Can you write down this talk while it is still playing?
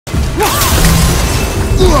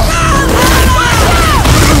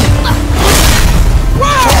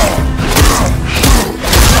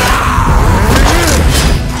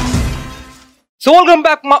So welcome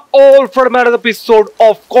back my all for another episode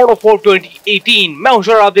of God of War 2018। मैं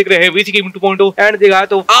हूं आप देख रहे हैं VC Gaming 2.0 एंड दिखाया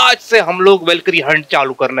तो आज से हम लोग वेलकरी हंट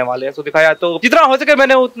चालू करने वाले हैं। तो दिखाया तो जितना हो सके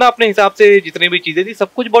मैंने उतना अपने हिसाब से जितनी भी चीजें थी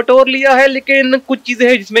सब कुछ बटोर लिया है, लेकिन कुछ चीजें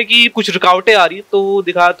हैं जिसमें कि कुछ रुकावटें आ रही है। तो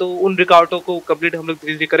दिखाया तो उन रुकावटों को कंप्लीट हम लोग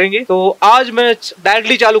धीरे धीरे करेंगे। तो आज मैं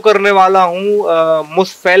डायरेक्टली चालू करने वाला हूँ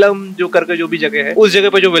मुस्फेलम जो करके जो भी जगह है उस जगह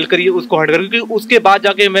पे जो वेलकरी है उसको हट कर, क्योंकि उसके बाद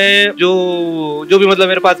जाके मैं जो भी मतलब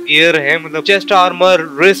मेरे पास गियर है, मतलब chest armour,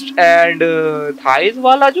 wrist and thighs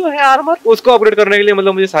वाला जो है आर्मर, उसको अपग्रेड करने के लिए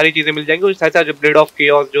मतलब मुझे सारी चीजें मिल जाएंगी। और साथ साथ ब्लेड ऑफ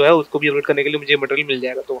केओस जो है उसको भी अपग्रेड करने के लिए मुझे मटेरियल मिल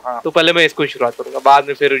जाएगा। तो हाँ, तो पहले मैं इसको शुरुआत करूंगा, बाद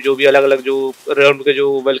में फिर जो भी अलग अलग जो राउंड के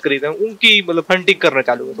जो वेलकरीज हैं उनकी मतलब हंटिंग करना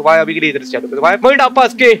चालू है। तो भाई अभी के लिए इधर से चालू करते हैं। भाई आप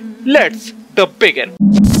पास के let's the begin.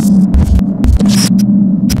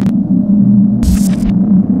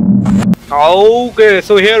 Okay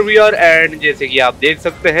so here we are and जैसे कि आप देख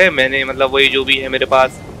सकते हैं मैंने मतलब वही जो भी है मेरे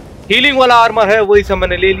पास हीलिंग वाला आर्मर है वही सब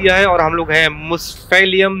मैंने ले लिया है। और हम लोग हैं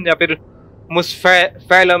मुस्फेलियम या फिर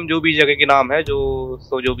मुस्फेलम जो भी जगह के नाम है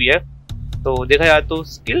जो भी है। तो देखा जाए तो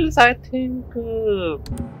स्किल्स आई थिंक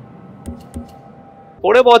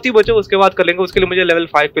थोड़े बहुत ही बचे, उसके बाद कर लेंगे। उसके लिए मुझे लेवल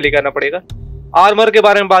 5 पे लेके आना पड़ेगा। आर्मर के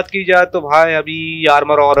बारे में बात की जाए तो भाई अभी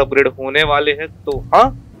आर्मर और अपग्रेड होने वाले हैं। तो हाँ,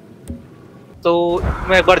 तो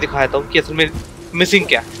मैं एक बार दिखाता हूँ कि असल में मिसिंग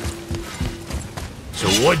क्या है। So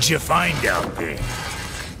what'd you find out there?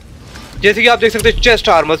 जैसे कि आप देख सकते हैं चेस्ट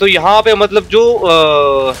आर्मर। तो यहाँ पे मतलब जो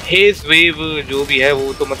हेज वेव जो भी है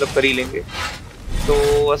वो तो मतलब कर ही लेंगे। तो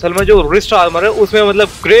असल में जो रिस्ट आर्मर है उसमें मतलब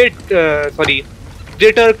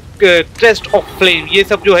ग्रेटर क्रेस्ट ऑफ फ्लेम ये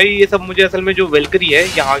सब जो है ये सब मुझे असल में जो वेलकरी है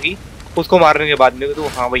यहाँ की उसको मारने के बाद में। तो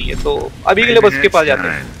हाँ वही है। तो अभी के लिए बस के पास जाते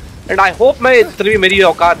हैं एंड आई होप मैं जितनी भी मेरी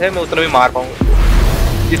औकात है मैं उतना भी मार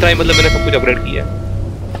पाऊंगा जितना ही मतलब मैंने सब कुछ अपग्रेड किया है।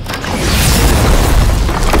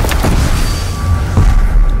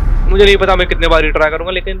 मुझे नहीं पता मैं कितने बार ट्राई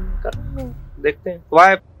करूंगा, लेकिन देखते हैं।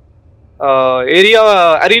 Y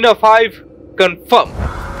arena 5 confirm.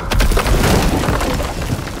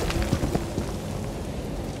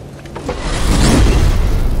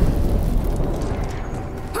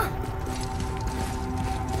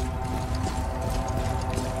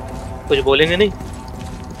 कुछ बोलेंगे नहीं?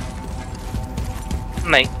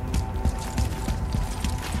 नहीं।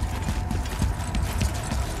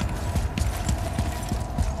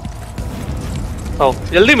 ओ,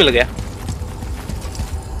 जल्दी मिल गया।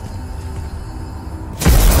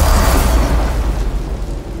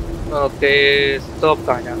 ओके तो अब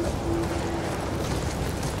कहाँ जाना है?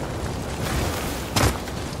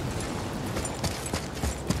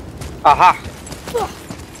 आहा,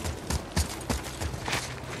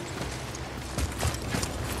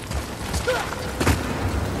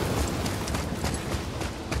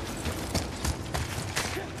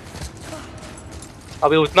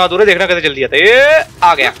 अभी उतना दूर है, देखना कैसे जल्दी आता है। ये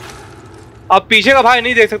आ गया। अब पीछे का भाई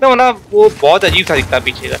नहीं देख सकते वरना वो बहुत अजीब सा दिखता है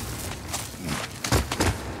पीछे का।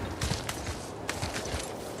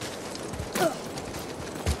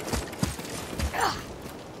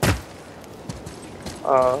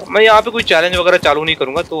 मैं यहाँ पे कोई चैलेंज वगैरह चालू नहीं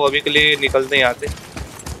करूंगा, तो अभी के लिए निकलते हैं यहाँ से।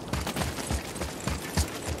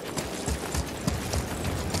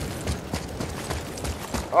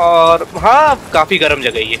 और हाँ, काफी गर्म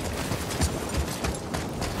जगह ये।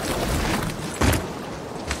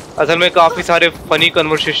 असल में काफी सारे फनी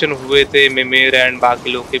कन्वर्सेशन हुए थे मेमेर एंड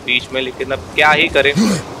बाकी लोग के बीच में, लेकिन अब क्या ही करें,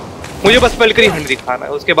 मुझे बस वेलकरी हंट दिखाना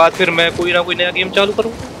है। उसके बाद फिर मैं कोई ना कोई नया गेम चालू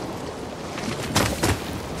करूंगा।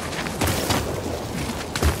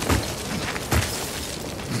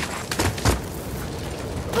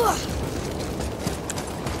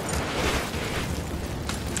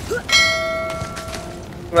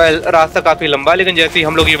 रास्ता काफी लंबा है, लेकिन जैसे ही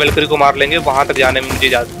हम लोग ये वेलकरी को मार लेंगे वहां तक जाने में मुझे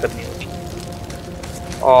इजाजत करनी होगी।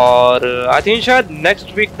 और आई थिंक शायद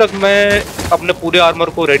नेक्स्ट वीक तक मैं अपने पूरे आर्मर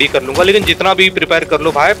को रेडी कर लूंगा। लेकिन जितना भी प्रिपेयर कर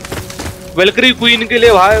लो भाई, वेलकरी क्वीन के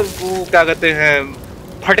लिए भाई वो क्या कहते हैं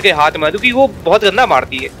फट के हाथ में, क्योंकि वो बहुत गंदा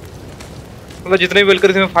मारती है। मतलब जितने भी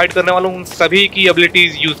वेलकरी से मैं फाइट करने वाला हूँ उन सभी की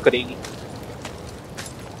एबिलिटीज यूज करेगी।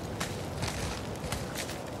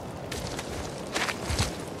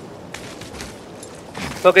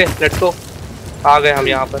 Okay let's go. आ गए हम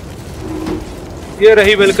यहाँ पर। ये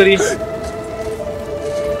रही Valkyrie.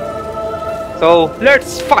 So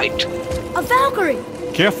let's fight. A Valkyrie.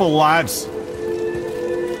 Careful, lads.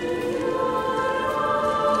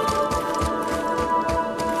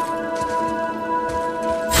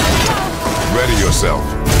 Ready yourself.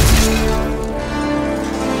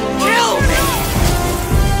 Kill me.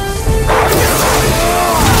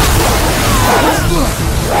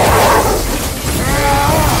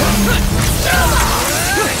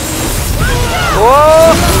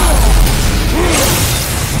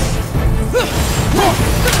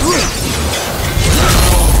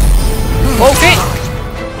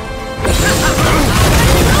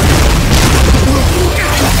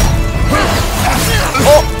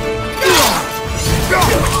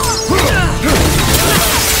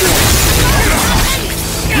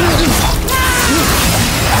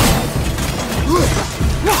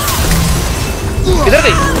 इधर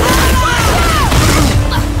गई।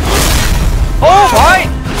 ओ भाई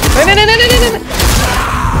नहीं नहीं नहीं नहीं नहीं नहीं।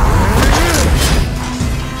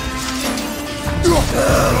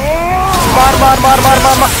 मार मार मार मार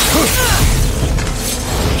मार मार।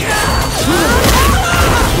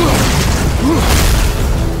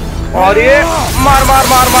 और ये मार मार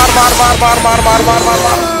मार मार मार मार मार मार मार मार मार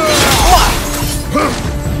मार।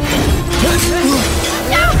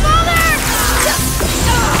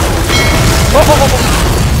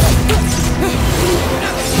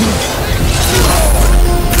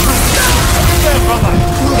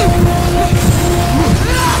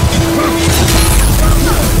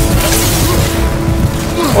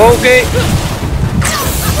 ओके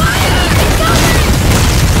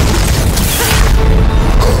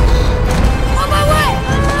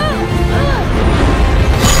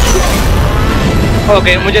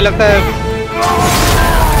ओके मुझे लगता है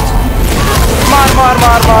मार मार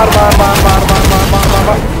मार मार मार मार मार मार मार मार मार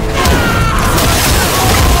मार।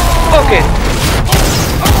 ओके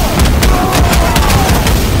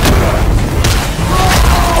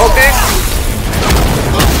ओके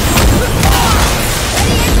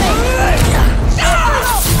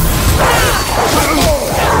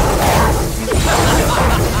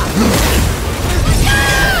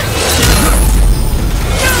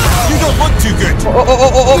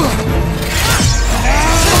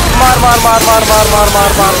मार मार मार मार मार मार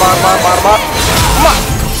मार मार मार मार मार मार मार।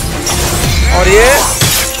 और ये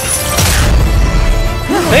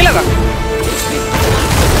नहीं लगा।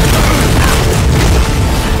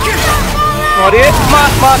 और ये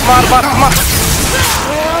मार मार मार मार मार।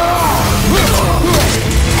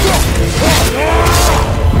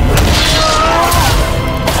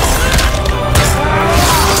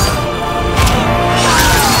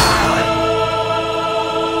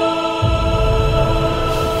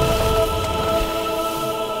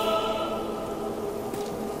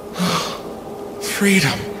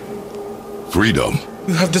 Freedom. Freedom?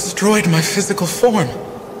 You have destroyed my physical form.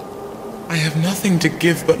 I have nothing to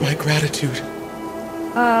give but my gratitude.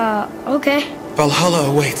 Okay. Valhalla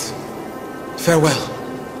awaits. Farewell.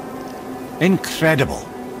 Incredible.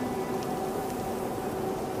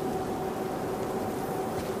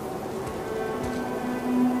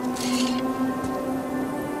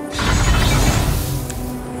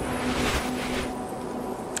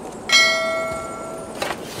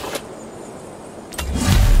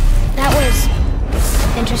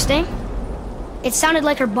 Interesting. It sounded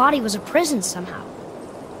like her body was a prison somehow.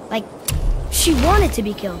 Like, she wanted to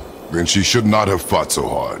be killed. Then she should not have fought so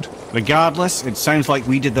hard. Regardless, it sounds like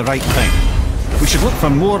we did the right thing. We should look for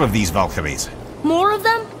more of these Valkyries. More of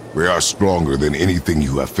them? They are stronger than anything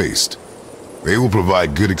you have faced. They will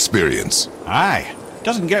provide good experience. Aye.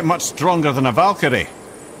 Doesn't get much stronger than a Valkyrie.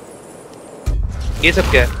 ये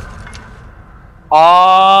सब क्या है?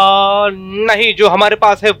 नहीं, जो हमारे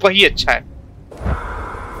पास है वही अच्छा है।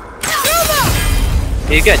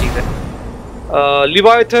 ये क्या चीज है?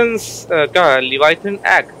 Leviathan's क्या है? Leviathan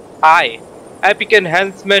Egg I Epic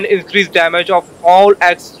Enhancement Increase Damage of all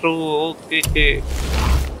eggs through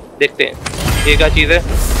देखते हैं ये क्या चीज है?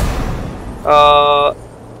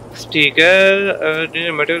 ठीक है।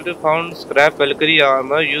 Material found scrap Valkyrie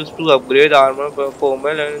armor used to upgrade armor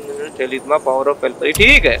performance and talisman power of Valkyrie।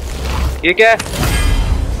 ठीक है। ये क्या है?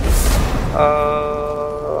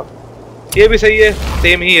 ये भी सही है,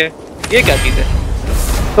 सेम ही है। ये क्या चीज है?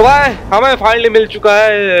 तो भाई हमें फाइनली मिल चुका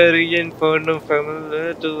है reinforced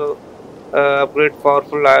family to upgrade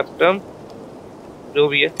powerful item जो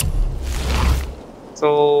भी है। तो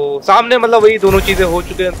सामने मतलब वही दोनों चीजें हो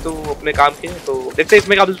चुके हैं तो अपने काम के हैं। तो देखते हैं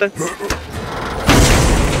इसमें क्या मिलता है।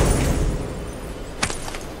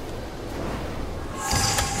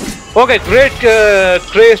 Okay great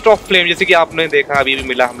crest of flame जैसे कि आपने देखा अभी भी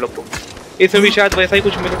मिला हम लोग को। इसमें भी शायद वैसा ही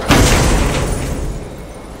कुछ मिले।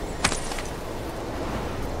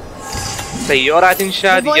 सही और आई थिंक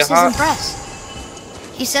शायद यहाँ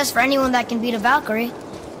He says for anyone that can beat a Valkyrie,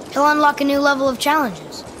 he'll unlock a new level of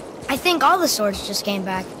challenges. I think all the swords just came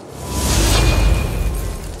back.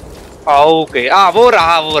 Okay वो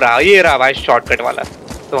रहा ये रहा भाई शॉर्टकट वाला।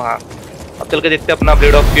 तो हाँ अब चल के देखते हैं अपना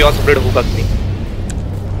ब्लेड ऑफ फियोस अपग्रेड होगा कि नहीं।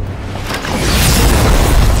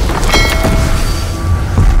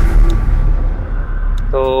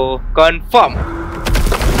 तो कंफर्म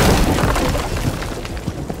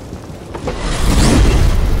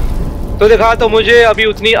तो देखा तो मुझे अभी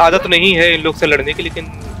उतनी आदत नहीं है इन लोग से लड़ने की, लेकिन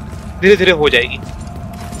धीरे धीरे हो जाएगी।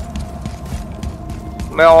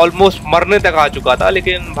 मैं ऑलमोस्ट मरने तक आ चुका था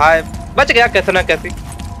लेकिन भाई बच गया कैसे ना कैसे।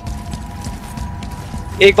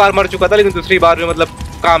 एक बार मर चुका था लेकिन दूसरी बार में मतलब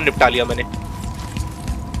काम निपटा लिया मैंने।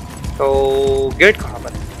 तो गेट कहाँ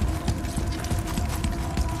पर?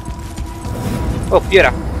 ओह ये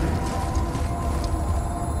रहा।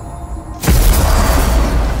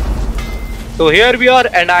 तो here we are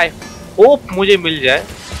and I hope मुझे मिल जाए।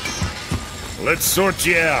 Let's sort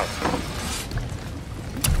you out.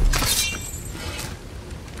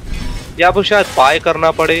 यहाँ पर शायद बाय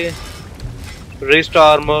करना पड़े। Rest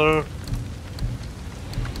armour,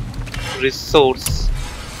 resource,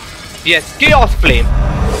 yes chaos flame.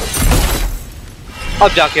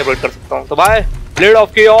 अब जाके अपग्रेड कर सकता हूँ। तो bye blade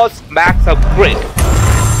of chaos max upgrade.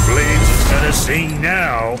 Blades is gonna sing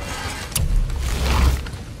now.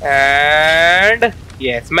 And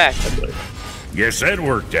yes max upgrade. Guess that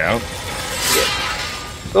worked out.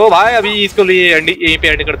 तो भाई अभी इसको लिए यहीं पे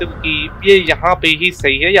एंड करते क्योंकि ये यहाँ पे ही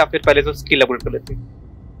सही है, या फिर पहले तो स्किल अपग्रेड कर लेते हैं।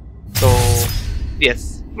 तो यस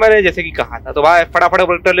मैंने जैसे कि कहा था। तो भाई फटाफट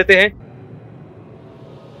अपग्रेड कर लेते हैं।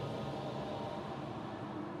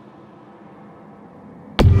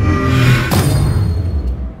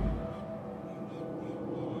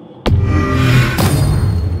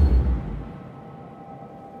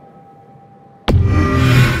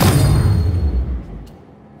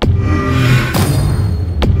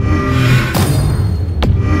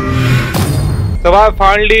 तो भाई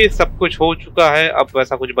फाइनली सब कुछ हो चुका है। अब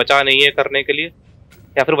वैसा कुछ बचा नहीं है करने के लिए,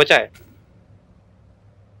 या फिर बचा है?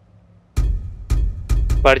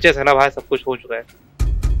 परचेस है ना भाई, सब कुछ हो चुका है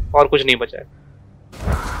और कुछ नहीं बचा है।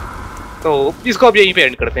 तो इसको अब यहीं पे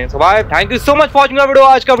एंड करते हैं। सो भाई thank you so much for watching my video.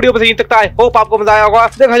 आज का वीडियो बस यहीं तक था। आई होप आपको मजा आया होगा।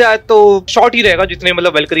 देखा जाए तो शॉर्ट ही रहेगा जितने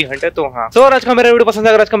मतलब वेलकरी हंट है। तो हाँ सो आज का मेरा वीडियो पसंद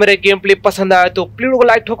आया, अगर आज का मेरा गेम प्ले पसंद आया तो प्लीज को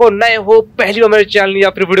लाइक ठोको। नए हो पहली बार मेरे चैनल या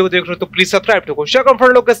फिर वीडियो देख रहे हो तो प्लीज सब्सक्राइब ठोको, शेयर करो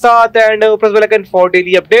फ्रेंड लोग के साथ and press bell icon for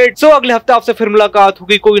daily update. सो अगले हफ्ते आपसे फिर मुलाकात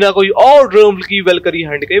होगी कोई ना कोई और ड्रीम की वेलकरी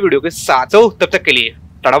हंट के वीडियो के साथ। सो तब तक के लिए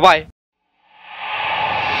टाटा बाय।